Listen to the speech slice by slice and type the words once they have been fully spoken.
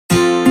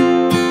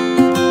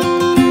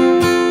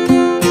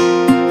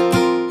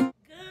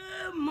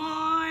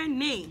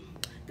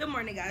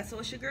guys, so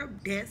it's your girl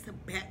Des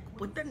back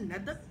with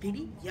another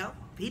video.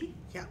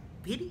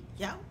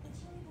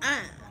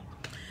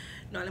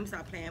 No, let me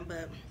stop playing.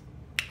 But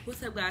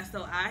what's up, guys?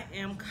 So I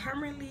am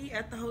currently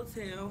at the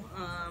hotel.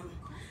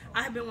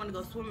 I have been wanting to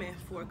go swimming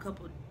for a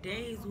couple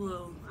days.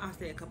 Well, I'll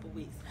say a couple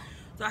weeks.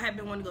 So I have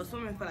been wanting to go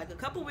swimming for like a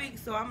couple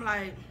weeks. So I'm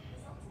like,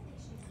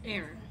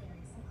 Aaron.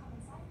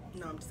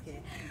 No, I'm just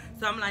kidding.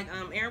 So I'm like,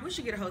 Aaron, we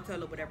should get a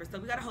hotel or whatever. So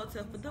we got a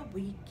hotel for the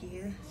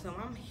weekend. So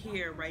I'm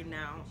here right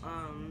now.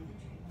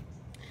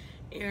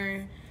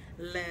 Aaron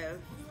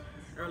left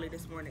early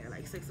this morning at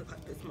like 6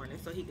 o'clock this morning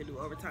so he could do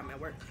overtime at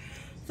work.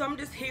 So I'm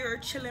just here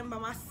chilling by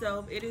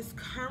myself. It is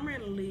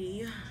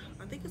currently,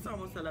 I think it's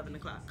almost 11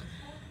 o'clock.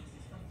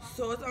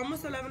 So it's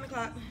almost 11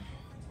 o'clock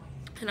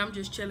and I'm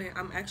just chilling.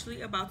 I'm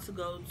actually about to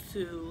go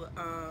to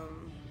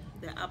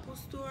the Apple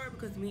store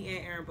because me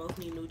and Aaron both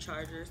need new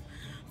chargers.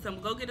 So I'm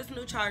gonna go get us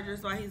new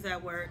chargers while he's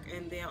at work,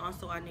 and then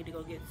also I need to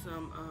go get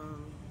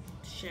some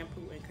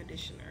shampoo and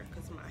conditioner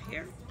because my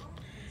hair,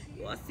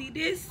 you all see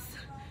this,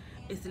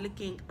 it's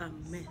looking a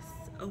mess.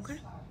 Okay,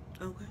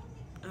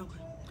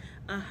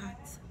 a hot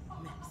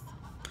mess.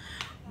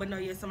 But no,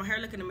 yeah, so my hair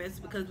looking a mess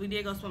because we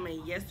did go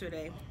swimming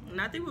yesterday,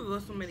 and I think we'll go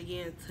swimming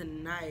again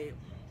tonight.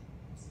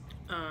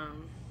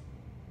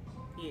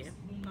 Yeah,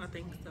 I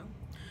think so.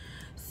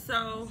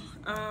 So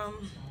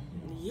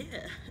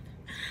yeah,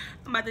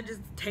 I'm about to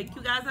just take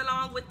you guys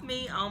along with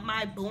me on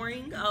my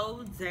boring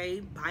old day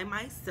by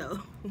myself.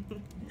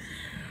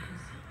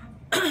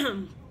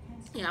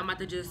 Yeah, I'm about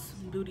to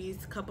just do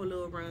these couple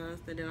little runs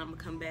and then I'm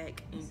gonna come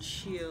back and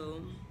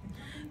chill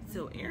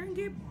till Aaron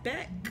get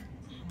back.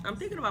 I'm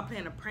thinking about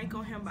playing a prank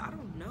on him, but I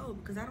don't know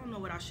because I don't know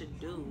what I should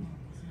do.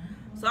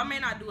 So I may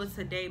not do it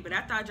today, but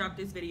after I drop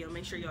this video,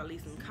 make sure y'all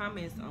leave some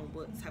comments on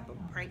what type of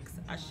pranks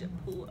I should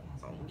pull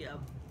on your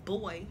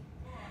boy,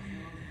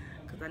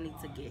 because I need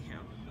to get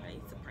him. I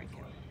need to prank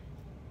him.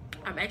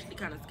 I'm actually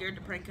kind of scared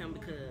to prank him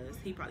because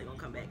he probably gonna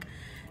come back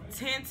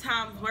 10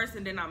 times worse,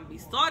 and then I'm gonna be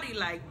salty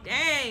like,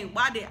 dang,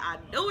 why did I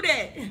do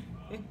that?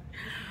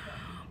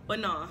 But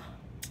no,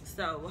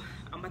 so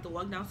I'm about to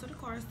walk down to the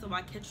car so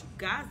I catch you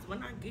guys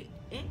when I get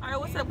in. All right,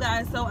 what's up,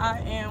 guys? So I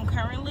am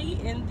currently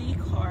in the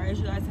car. As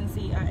you guys can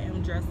see, I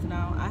am dressed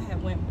now. I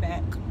have went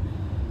back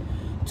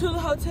to the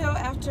hotel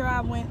after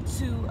I went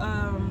to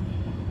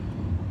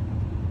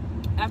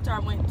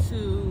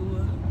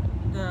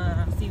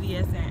the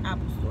CVS and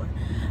Apple store.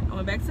 I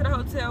went back to the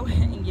hotel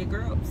and your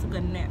girl took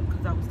a nap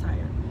because I was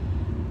tired.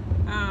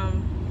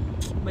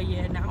 But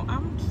yeah, now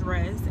I'm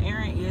dressed.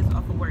 Aaron is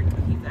off of work.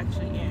 He's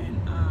actually in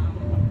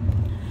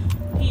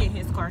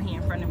his car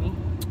here in front of me,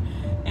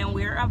 and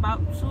we're about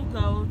to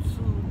go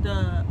to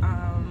the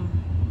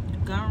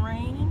gun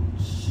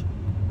range.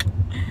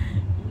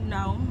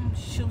 No,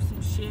 shoot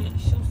some shit,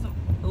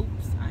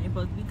 oops, I ain't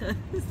supposed to be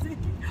cussing.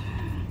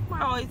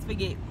 I always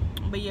forget.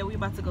 But yeah, we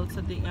about to go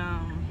to the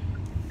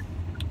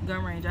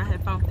gun range. I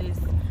had found this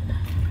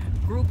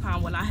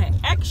Groupon. Well, I had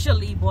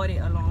actually bought it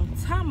a long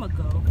time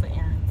ago for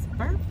Aaron's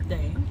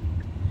birthday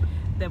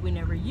that we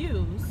never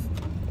used,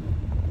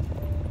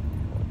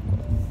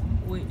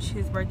 which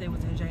his birthday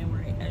was in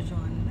January, as y'all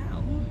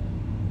know.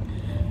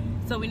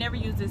 So we never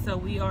used it, so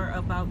we are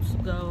about to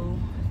go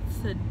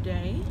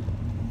today.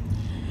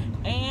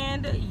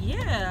 And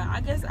yeah,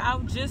 I guess I'll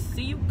just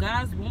see you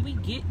guys when we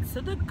get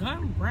to the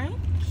gun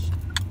range.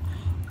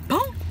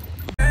 Boom.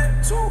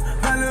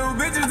 My little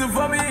bitches to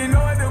fuck me, ain't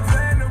know what the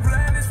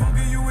plan is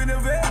fucking you in the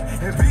bed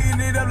and beating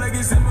it up like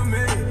it's in my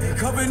maid.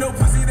 Cover no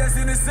pussy that's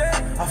in the set.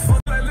 I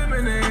fuck like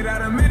lemonade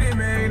out of Minute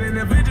Maid, and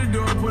the bitch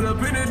door pull up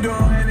in the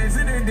door, and it's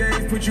in the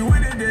days, put you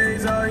in the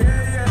days. Oh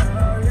yeah.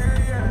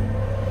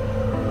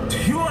 Do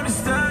you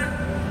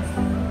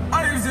understand?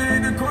 I used to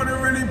hit the corner,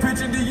 really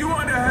pitching. Do you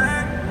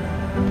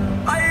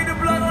understand? I hit the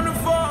block on the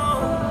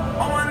phone.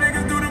 All my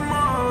niggas do the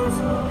most.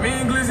 Me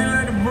and Glizzy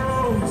like the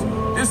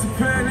bros. It's the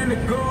pen and the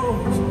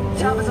goals.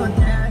 Choppers on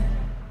deck.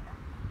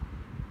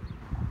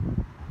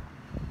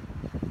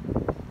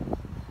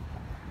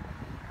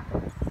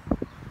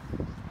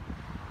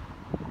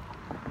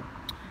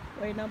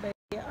 Wait, no, baby,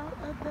 get out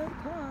of the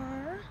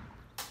car.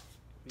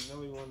 You know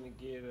we want to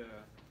get a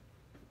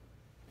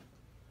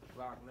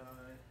Glock 9.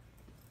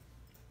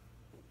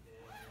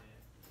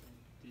 And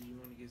do you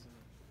want to get some?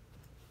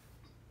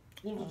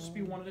 We'll just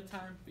be one at a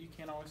time, but you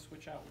can't always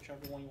switch out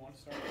whichever one you want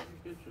to start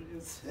with.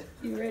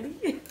 You ready?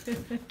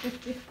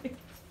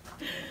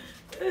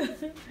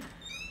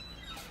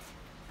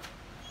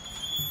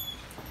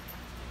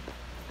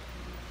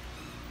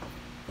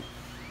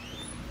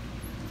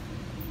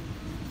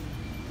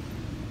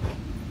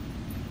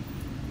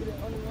 You're the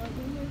only one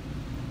in here?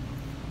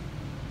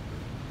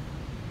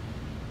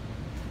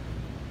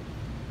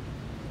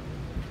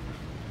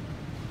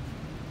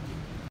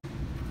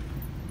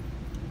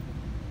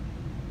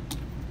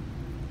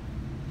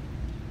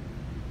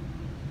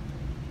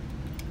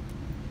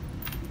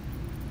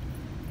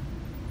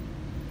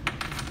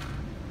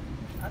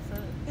 I said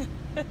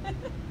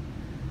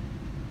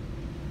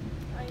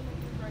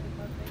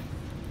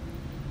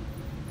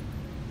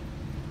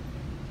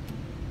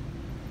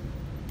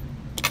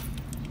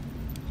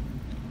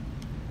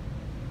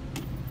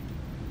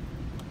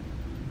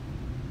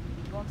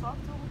gonna talk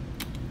to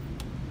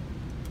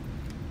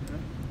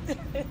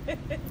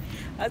him?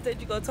 I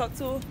said you gonna talk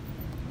to him?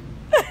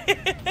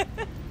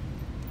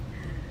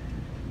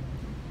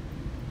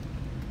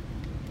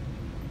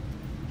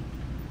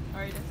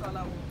 Alright, that's all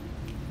I want.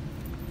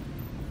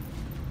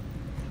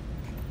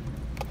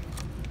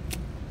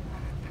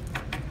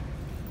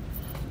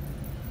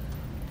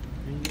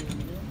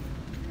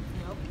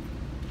 Nope.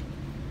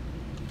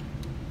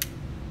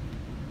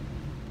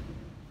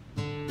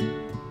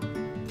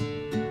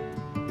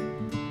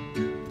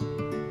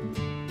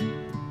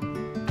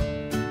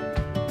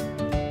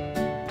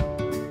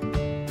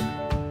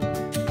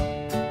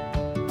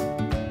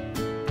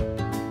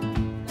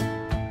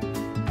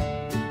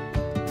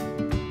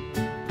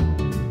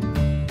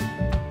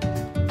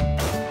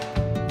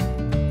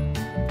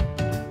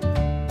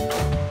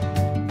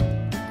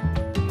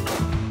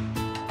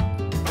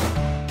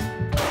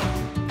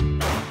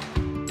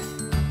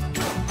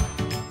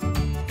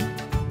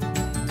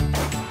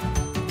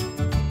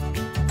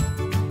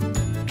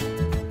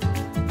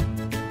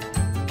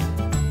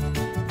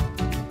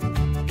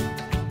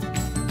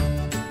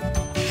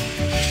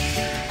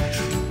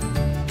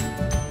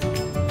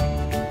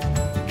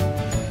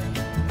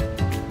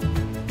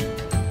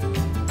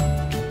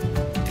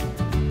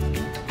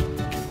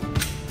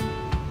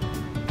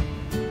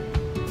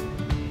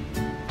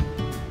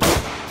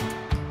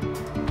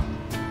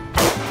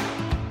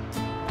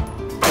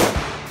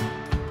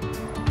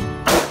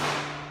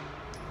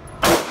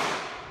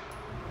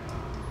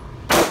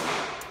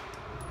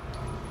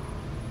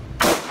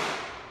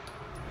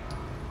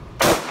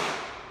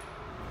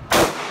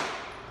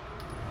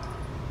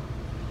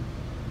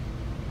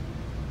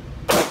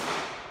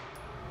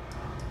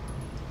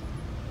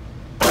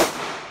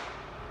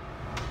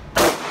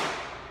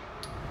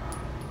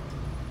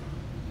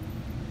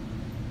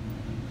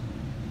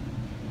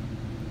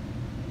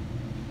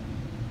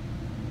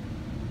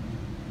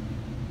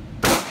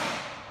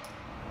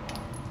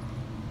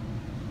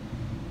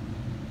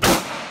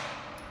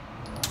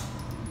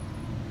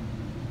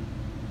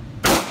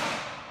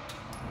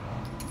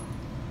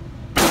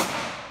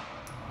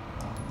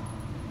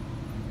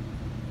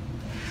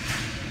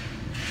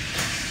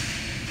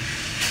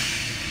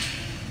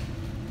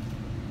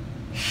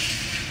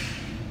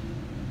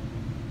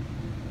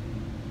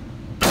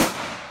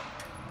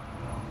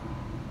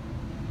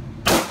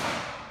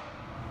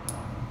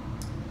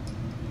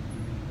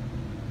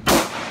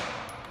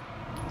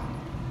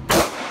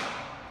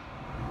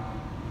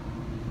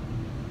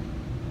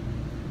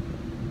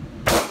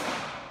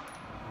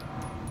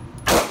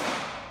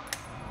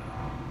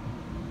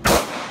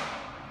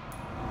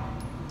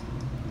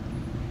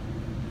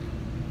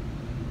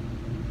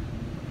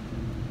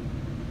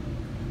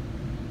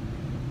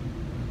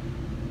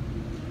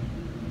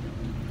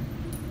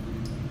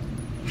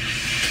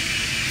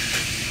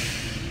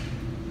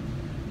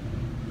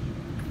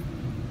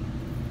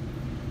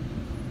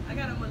 I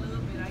got him a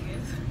little bit, I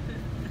guess.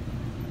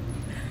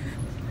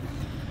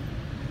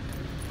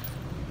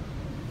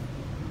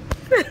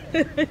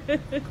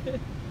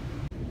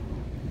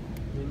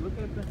 Look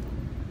at the.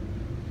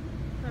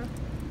 Huh?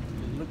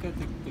 Look at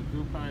the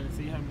Groupon and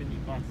see how many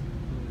boxes of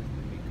clothes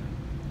they got.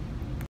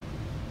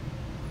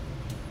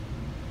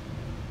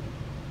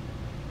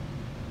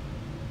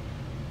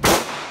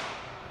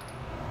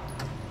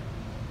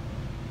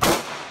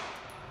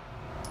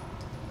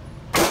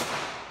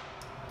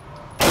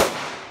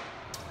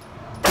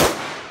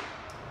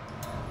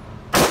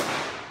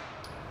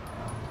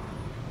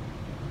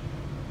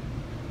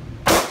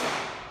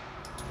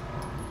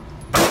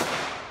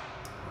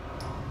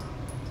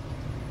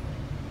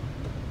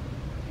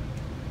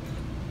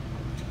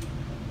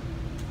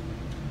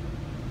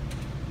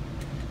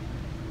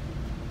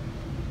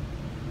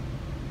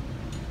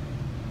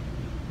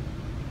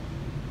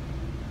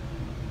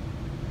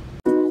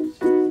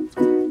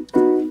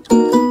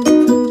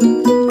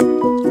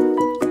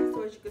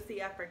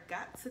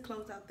 To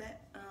close out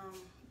that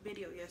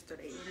video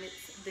yesterday, and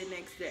it's the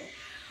next day.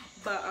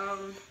 But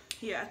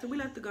yeah, after we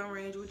left the gun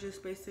range, we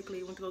just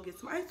basically went to go get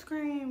some ice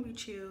cream, we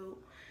chilled,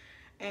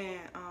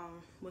 and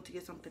went to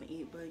get something to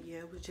eat. But yeah,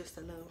 it was just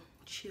a little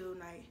chill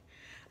night.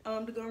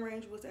 The gun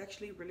range was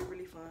actually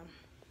really fun.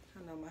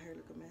 I know my hair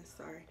look a mess,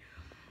 sorry,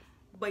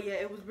 but yeah,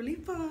 it was really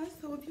fun.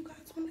 So if you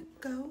guys want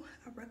to go,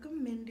 I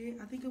recommend it.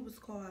 I think it was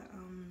called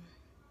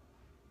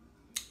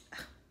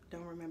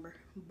don't remember,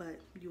 but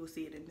you will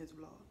see it in this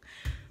vlog.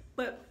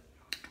 But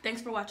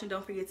thanks for watching.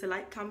 Don't forget to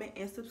like, comment,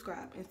 and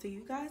subscribe. And see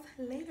you guys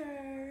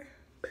later.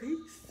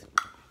 Peace.